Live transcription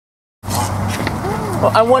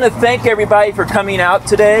Well, I want to thank everybody for coming out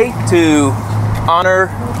today to honor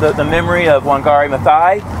the memory of Wangari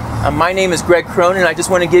Maathai. My name is Greg Cronin. I just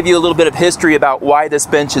want to give you a little bit of history about why this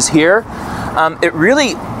bench is here. It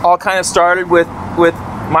really all kind of started with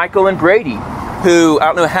Michael and Brady, who, I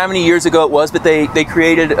don't know how many years ago it was, but they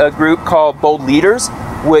created a group called Bold Leaders,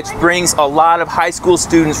 which brings a lot of high school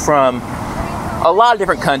students from a lot of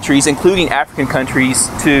different countries, including African countries,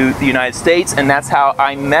 to the United States. And that's how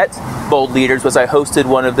I met Bold Leaders, was I hosted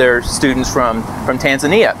one of their students from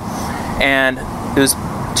Tanzania. And it was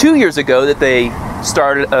 2 years ago that they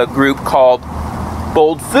started a group called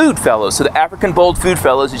BoldFOOD Fellows. So the African BoldFOOD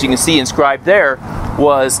Fellows, as you can see inscribed there,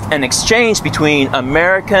 was an exchange between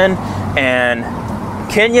American and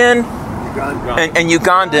Kenyan and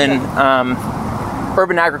Ugandan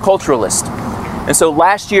urban agriculturalists. And so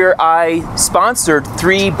last year I sponsored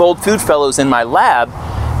 3 BoldFOOD Fellows in my lab,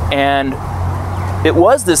 and it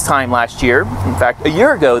was this time last year, in fact a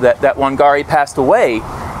year ago, that Wangari passed away,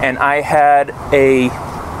 and I had a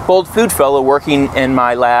BoldFOOD Fellow working in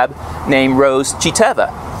my lab named Rose Chiteva,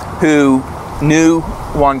 who knew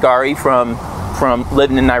Wangari from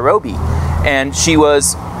living in Nairobi, and she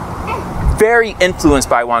was very influenced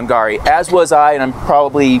by Wangari, as was I, and I'm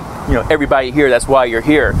probably, everybody here, that's why you're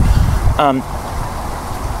here.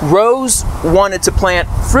 Rose wanted to plant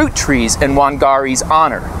fruit trees in Wangari's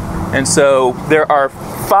honor. And so there are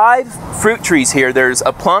 5 fruit trees here. There's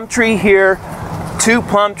a plum tree here, 2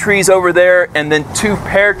 plum trees over there, and then 2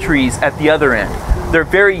 pear trees at the other end. They're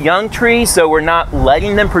very young trees, so we're not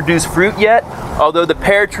letting them produce fruit yet, although the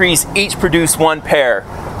pear trees each produce 1 pear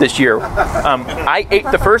this year. I ate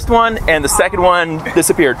the first one, and the second one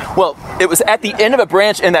disappeared. Well, it was at the end of a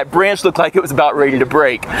branch, and that branch looked like it was about ready to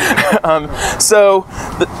break. So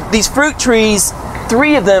these fruit trees,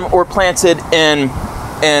 3 of them were planted in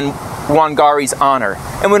Wangari's honor.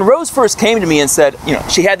 And when Rose first came to me and said,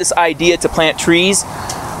 she had this idea to plant trees,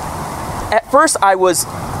 at first I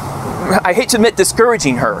hate to admit,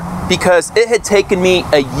 discouraging her, because it had taken me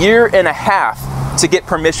a year and a half to get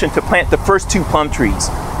permission to plant the first 2 plum trees.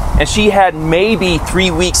 And she had maybe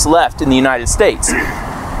 3 weeks left in the United States.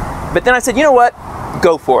 But then I said, you know what?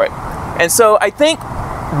 Go for it. And so I think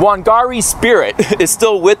Wangari's spirit is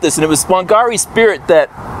still with us, and it was Wangari's spirit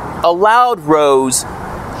that allowed Rose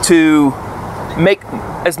to make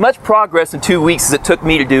as much progress in 2 weeks as it took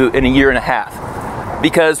me to do in a year and a half.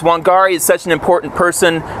 Because Wangari is such an important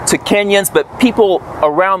person to Kenyans, but people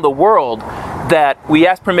around the world, that we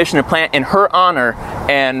asked permission to plant in her honor,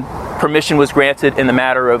 and permission was granted in the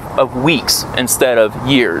matter of weeks instead of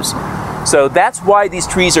years. So that's why these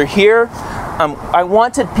trees are here. I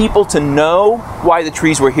wanted people to know why the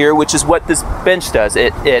trees were here, which is what this bench does.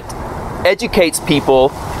 It educates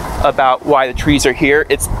people about why the trees are here.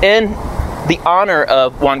 It's in the honor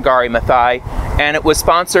of Wangari Maathai, and it was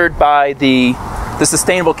sponsored by the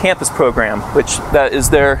Sustainable Campus Program, which that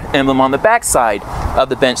is their emblem on the back side of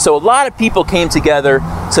the bench. So a lot of people came together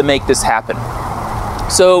to make this happen.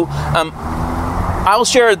 So I'll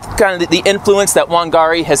share kind of the influence that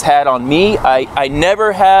Wangari has had on me. I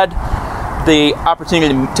never had the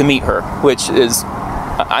opportunity to meet her, which is,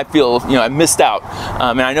 I feel, I missed out.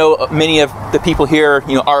 And I know many of the people here,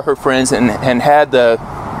 are her friends and had the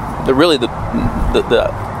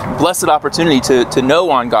blessed opportunity to know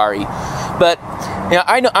Wangari. But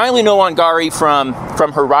I only know Wangari from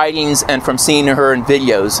her writings and from seeing her in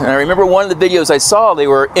videos. And I remember one of the videos I saw, they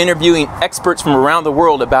were interviewing experts from around the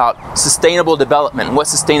world about sustainable development and what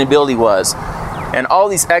sustainability was. And all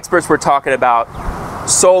these experts were talking about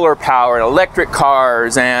solar power and electric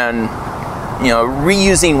cars and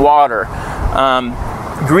reusing water,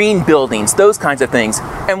 green buildings, those kinds of things.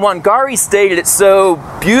 And Wangari stated it so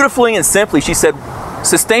beautifully and simply. She said,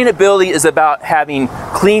 sustainability is about having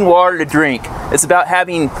clean water to drink. It's about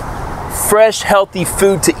having fresh, healthy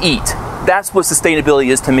food to eat. That's what sustainability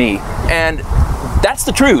is to me. And that's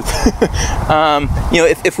the truth.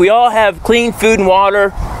 If we all have clean food and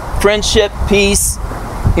water, friendship, peace,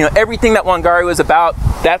 everything that Wangari was about,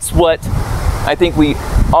 that's what I think we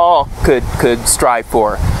all could strive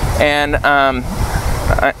for. And I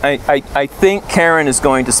think Karen is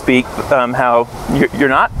going to speak. How you're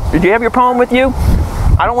not? Did you have your poem with you?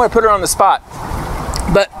 I don't want to put her on the spot.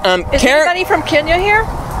 But is Karen, anybody from Kenya here?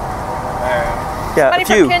 Yeah, somebody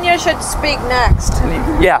from Kenya should speak next.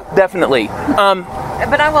 Yeah, definitely.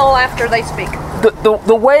 But I will after they speak.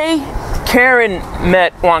 The way Karen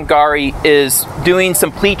met Wangari is doing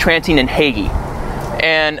some plea chanting in Haiti.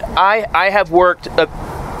 And I have worked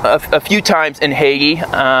a few times in Haiti,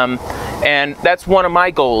 and that's one of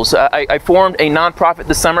my goals. I formed a nonprofit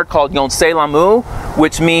this summer called Yon Se Lamu,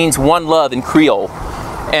 which means one love in Creole.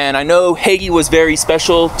 And I know Haiti was very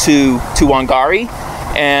special to Wangari,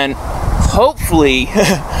 and hopefully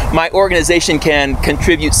my organization can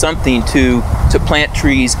contribute something to plant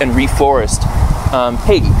trees and reforest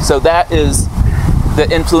Haiti. So that is the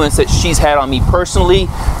influence that she's had on me personally.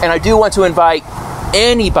 And I do want to invite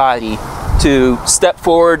anybody to step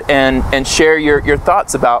forward and share your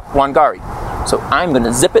thoughts about Wangari. So I'm going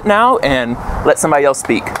to zip it now and let somebody else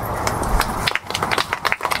speak.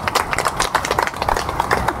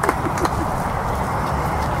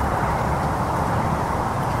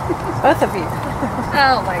 Both of you.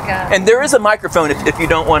 Oh my God. And there is a microphone if you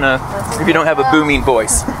don't want to, if you don't have a booming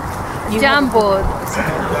voice. Jambo.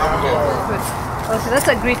 Okay, that's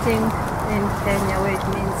a greeting in Kenya where it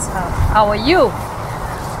means how are you?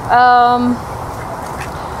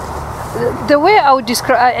 The way I would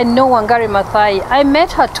describe, I know Wangari Maathai. I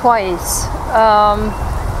met her twice.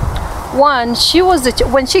 One, she was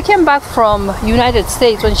when she came back from United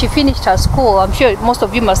States, when she finished her school, I'm sure most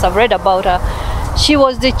of you must have read about her. She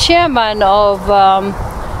was the chairman of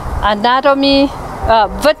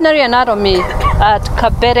veterinary anatomy at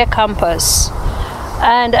Kabere campus.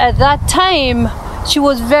 And at that time, she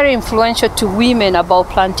was very influential to women about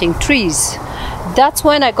planting trees. That's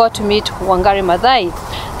when I got to meet Wangari Maathai.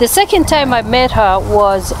 The second time I met her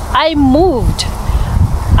was I moved.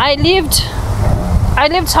 I lived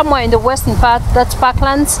somewhere in the western part, that's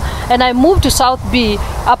Parklands, and I moved to South B.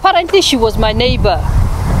 Apparently she was my neighbor.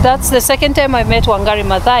 That's the second time I met Wangari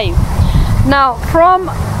Maathai. Now, from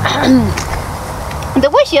the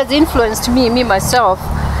way she has influenced me myself,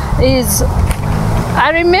 is I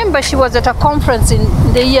remember she was at a conference in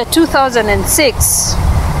the year 2006,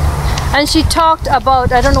 and she talked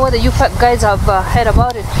about, I don't know whether you guys have heard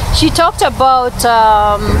about it, she talked about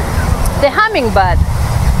the hummingbird.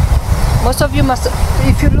 Most of you must,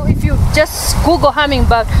 if you just Google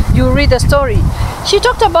hummingbird, you read the story. She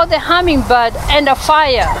talked about the hummingbird and a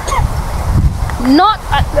fire. Not,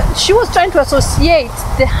 she was trying to associate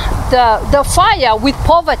the fire with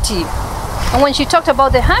poverty. And when she talked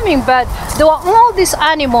about the hummingbird, there were all these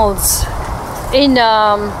animals in,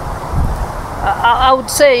 I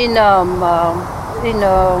would say in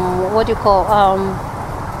what do you call,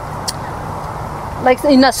 like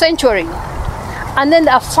in a sanctuary. And then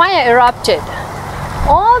a fire erupted.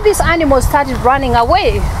 All these animals started running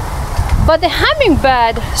away. But the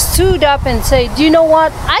hummingbird stood up and said, "Do you know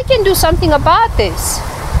what? I can do something about this."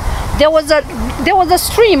 There was a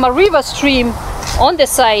stream, a river stream on the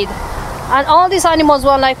side, and all these animals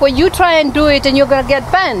were like, "Well, you try and do it and you're gonna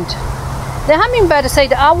get burned." The hummingbird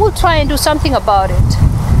said, "I will try and do something about it."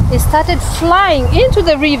 It started flying into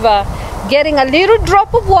the river, getting a little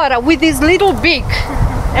drop of water with his little beak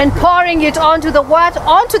and pouring it onto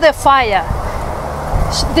the fire.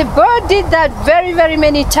 The bird did that very, very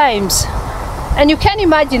many times. And you can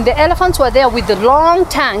imagine the elephants were there with the long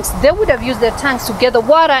tanks. They would have used their tanks to get the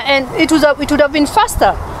water, and it would have been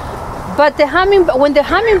faster. But when the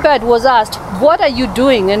hummingbird was asked, "What are you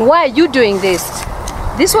doing and why are you doing this?"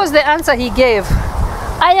 This was the answer he gave: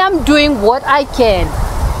 "I am doing what I can."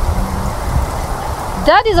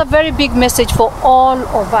 That is a very big message for all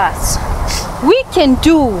of us. We can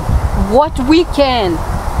do what we can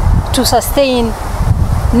to sustain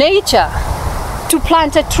nature, to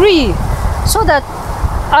plant a tree, so that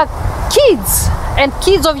our kids and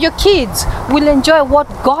kids of your kids will enjoy what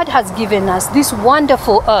God has given us, this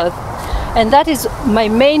wonderful earth. And that is my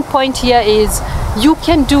main point here, is you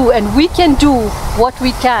can do and we can do what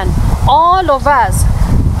we can. All of us,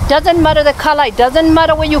 doesn't matter the color, it doesn't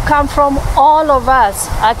matter where you come from, all of us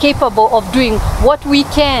are capable of doing what we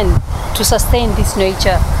can to sustain this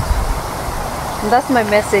nature. And that's my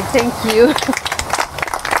message. Thank you.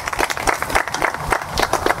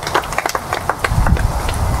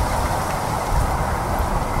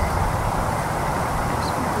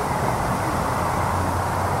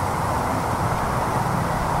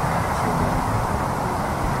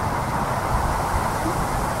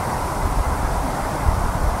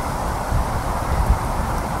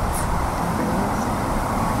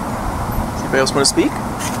 Anybody else want to speak?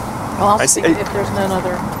 Well, I'll speak if there's none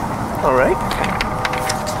other. All right.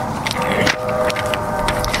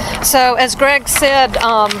 So, as Greg said,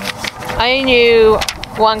 I knew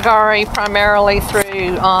Wangari primarily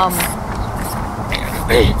through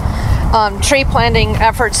tree planting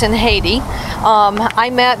efforts in Haiti. I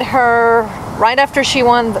met her right after she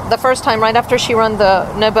won, the first time, right after she won the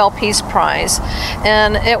Nobel Peace Prize.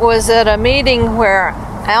 And it was at a meeting where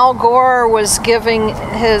Al Gore was giving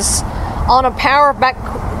his, back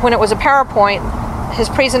when it was a PowerPoint, his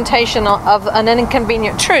presentation of An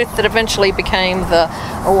Inconvenient Truth that eventually became the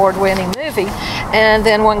award-winning movie. And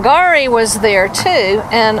then Wangari was there too,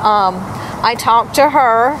 and I talked to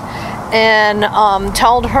her and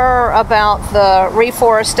told her about the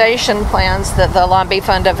reforestation plans that the Lobby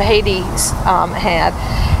Fund of Haiti had.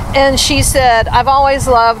 And she said, I've always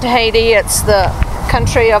loved Haiti. It's the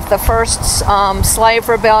country of the first slave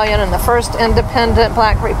rebellion and the first independent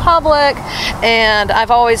black republic, and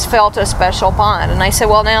I've always felt a special bond. And I said,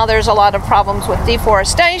 well, now there's a lot of problems with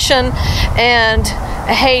deforestation, and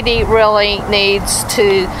Haiti really needs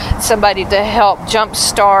somebody to help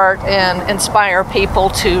jumpstart and inspire people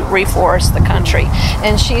to reforest the country.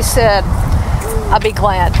 And she said, I'd be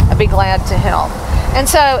glad to help. And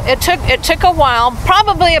so it took a while,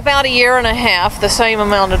 probably about a year and a half, the same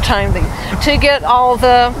amount of time, to get all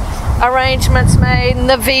the arrangements made and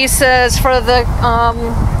the visas for the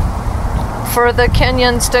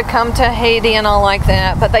Kenyans to come to Haiti and all like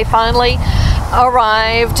that. But they finally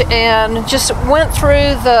arrived and just went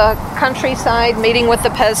through the countryside, meeting with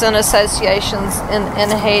the peasant associations in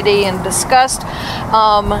Haiti, and discussed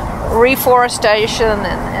reforestation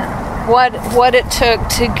and what it took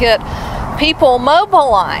to get people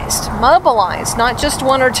mobilized, not just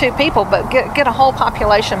one or two people, but get a whole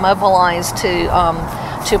population mobilized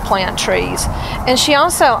to plant trees. And she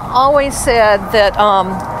also always said that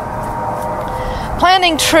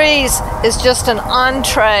planting trees is just an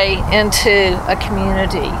entree into a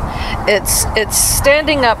community. It's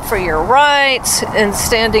standing up for your rights and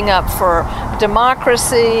standing up for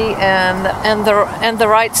democracy and the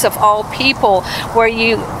rights of all people, where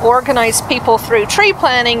you organize people through tree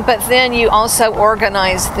planting, but then you also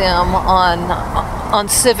organize them on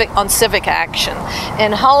civic action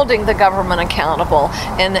and holding the government accountable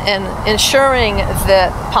and ensuring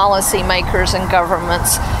that policymakers and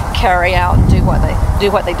governments carry out and do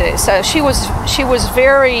what they do. So she was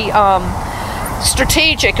very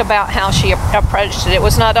strategic about how she approached it. It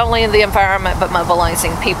was not only in the environment, but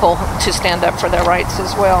mobilizing people to stand up for their rights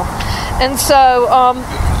as well. And so,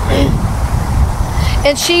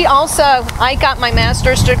 and she also, I got my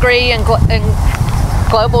master's degree in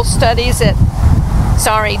global studies at,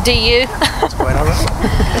 DU. What's going on?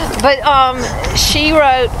 But she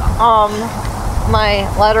wrote my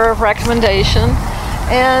letter of recommendation,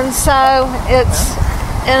 and so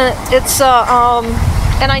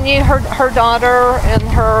and I knew her daughter and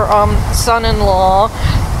her son-in-law,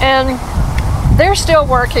 and they're still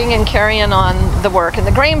working and carrying on the work. And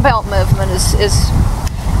the Greenbelt movement is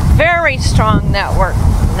very strong network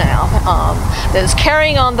now that is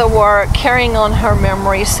carrying on the work, carrying on her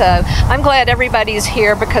memory. So I'm glad everybody's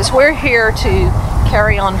here, because we're here to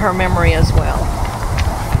carry on her memory as well.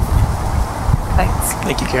 Thanks.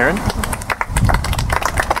 Thank you, Karen.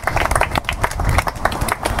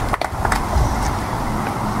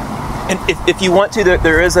 And if you want to,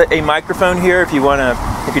 there is a microphone here. If you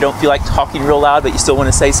don't feel like talking real loud, but you still want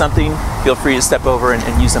to say something, feel free to step over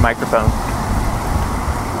and use the microphone.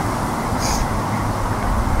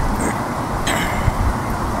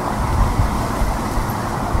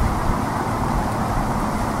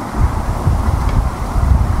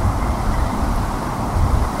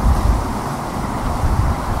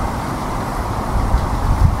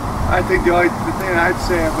 I think the thing I'd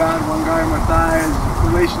say about Wangari Maathai's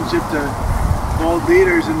relationship to bold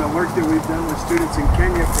leaders and the work that we've done with students in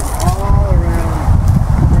Kenya from all around,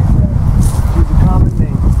 she's a common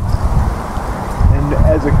name. And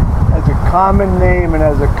as a common name, and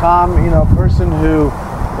as a person who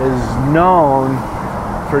is known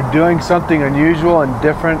for doing something unusual and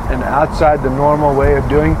different and outside the normal way of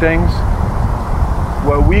doing things,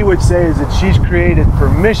 what we would say is that she's created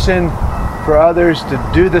permission for others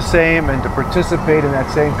to do the same and to participate in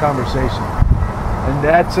that same conversation. And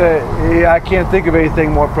that's I can't think of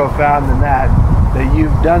anything more profound than that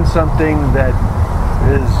you've done something that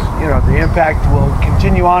is, the impact will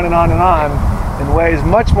continue on and on and on in ways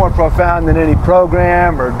much more profound than any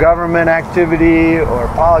program or government activity or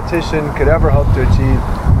politician could ever hope to achieve,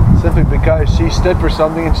 simply because she stood for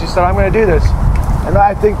something and she said, I'm going to do this. And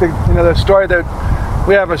I think the story that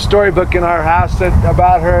we have a storybook in our house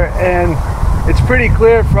about her, and it's pretty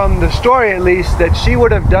clear from the story, at least, that she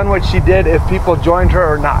would have done what she did if people joined her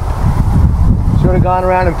or not. She would have gone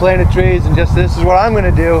around and planted trees and just, this is what I'm going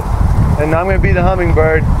to do, and I'm going to be the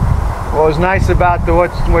hummingbird. What was nice about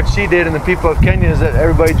what she did and the people of Kenya is that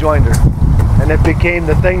everybody joined her, and it became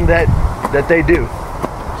the thing that they do,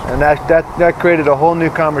 and that created a whole new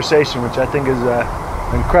conversation, which I think is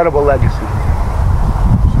an incredible legacy.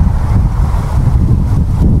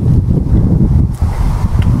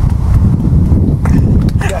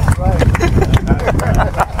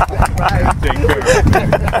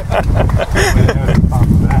 And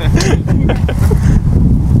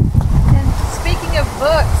speaking of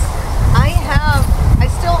books, I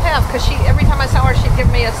still have, because every time I saw her, she'd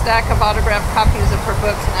give me a stack of autographed copies of her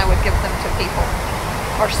books, and I would give them to people,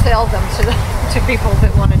 or sell them to people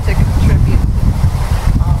that wanted to contribute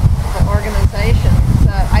to the organization.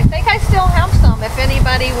 So I think I still have some. If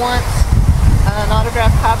anybody wants an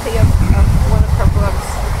autographed copy of one of her books,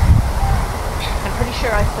 I'm pretty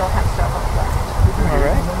sure I still have several left. All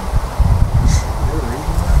right.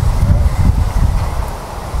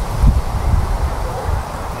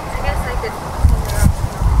 I guess I could.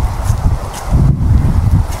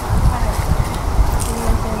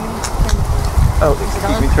 Oh,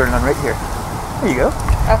 excuse me, turn it on right here. There you go.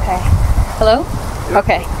 Okay. Hello?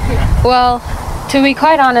 Okay. Well, to be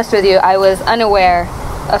quite honest with you, I was unaware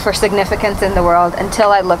of her significance in the world until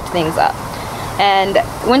I looked things up. And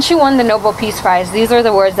when she won the Nobel Peace Prize, these are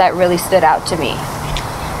the words that really stood out to me.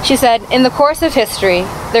 She said, "In the course of history,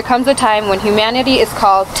 there comes a time when humanity is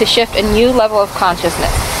called to shift a new level of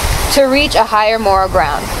consciousness, to reach a higher moral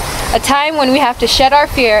ground. A time when we have to shed our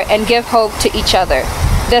fear and give hope to each other.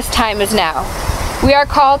 This time is now. We are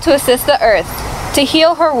called to assist the earth, to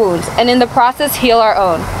heal her wounds, and in the process heal our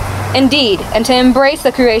own. Indeed, and to embrace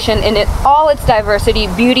the creation in all its diversity,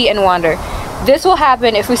 beauty, and wonder. This will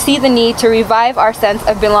happen if we see the need to revive our sense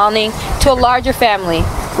of belonging to a larger family,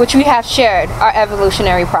 which we have shared, our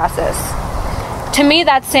evolutionary process." To me,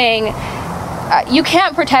 that's saying you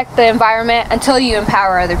can't protect the environment until you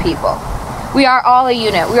empower other people. We are all a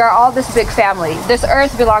unit. We are all this big family. This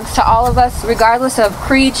earth belongs to all of us, regardless of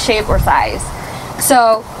creed, shape, or size.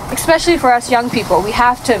 So, especially for us young people, we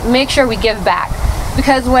have to make sure we give back.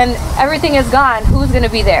 Because when everything is gone, who's going to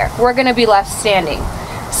be there? We're going to be left standing.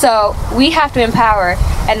 So we have to empower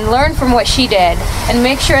and learn from what she did and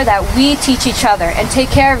make sure that we teach each other and take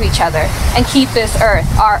care of each other and keep this earth,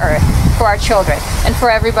 our earth, for our children and for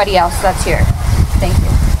everybody else that's here. Thank you.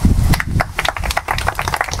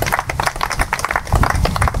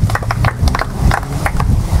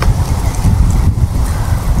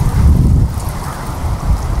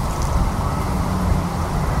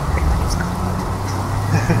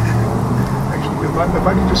 If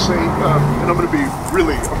I could just say, and I'm going to be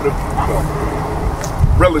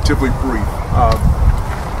relatively brief.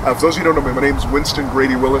 For those of you who don't know me, my name is Winston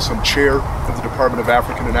Grady Willis. I'm chair of the Department of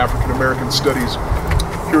African and African American Studies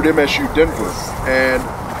here at MSU Denver. And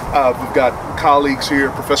we've got colleagues here,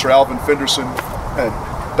 Professor Alvin Fenderson and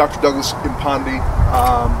Dr. Douglas Impandi.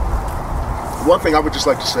 One thing I would just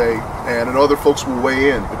like to say, and I know other folks will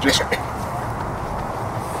weigh in, but just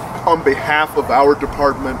on behalf of our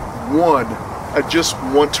department, I just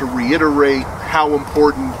want to reiterate how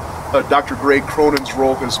important Dr. Greg Cronin's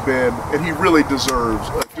role has been, and he really deserves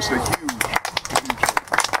just a huge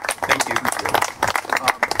thank you.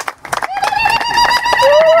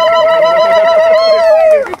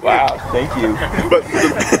 Wow, thank you. But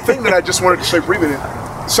the thing that I just wanted to say briefly,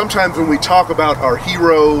 sometimes when we talk about our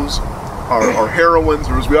heroes, our heroines,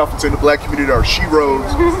 or as we often say in the black community, our sheroes,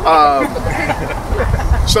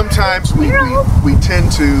 sometimes we tend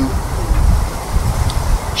to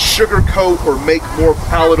sugarcoat or make more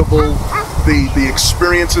palatable the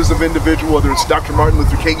experiences of individual, whether it's Dr. Martin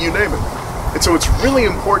Luther King, you name it. And so it's really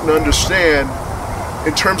important to understand,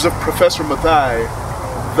 in terms of Professor Maathai,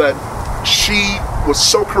 that she was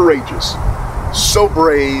so courageous, so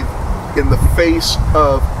brave in the face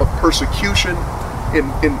of persecution,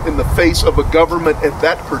 in the face of a government at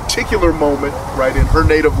that particular moment, right, in her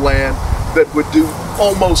native land, that would do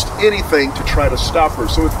almost anything to try to stop her.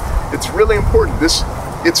 So it's really important.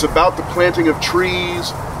 It's about the planting of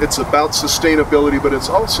trees, it's about sustainability, but it's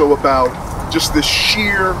also about just this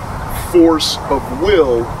sheer force of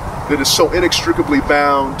will that is so inextricably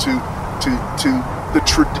bound to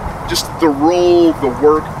just the role, the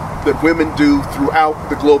work that women do throughout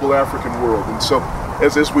the global African world. And so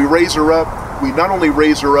as we raise her up, we not only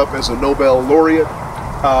raise her up as a Nobel laureate,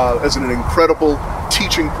 as an incredible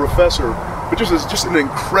teaching professor, but just an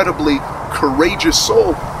incredibly courageous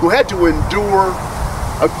soul who had to endure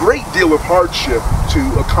a great deal of hardship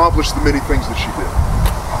to accomplish the many things that she did.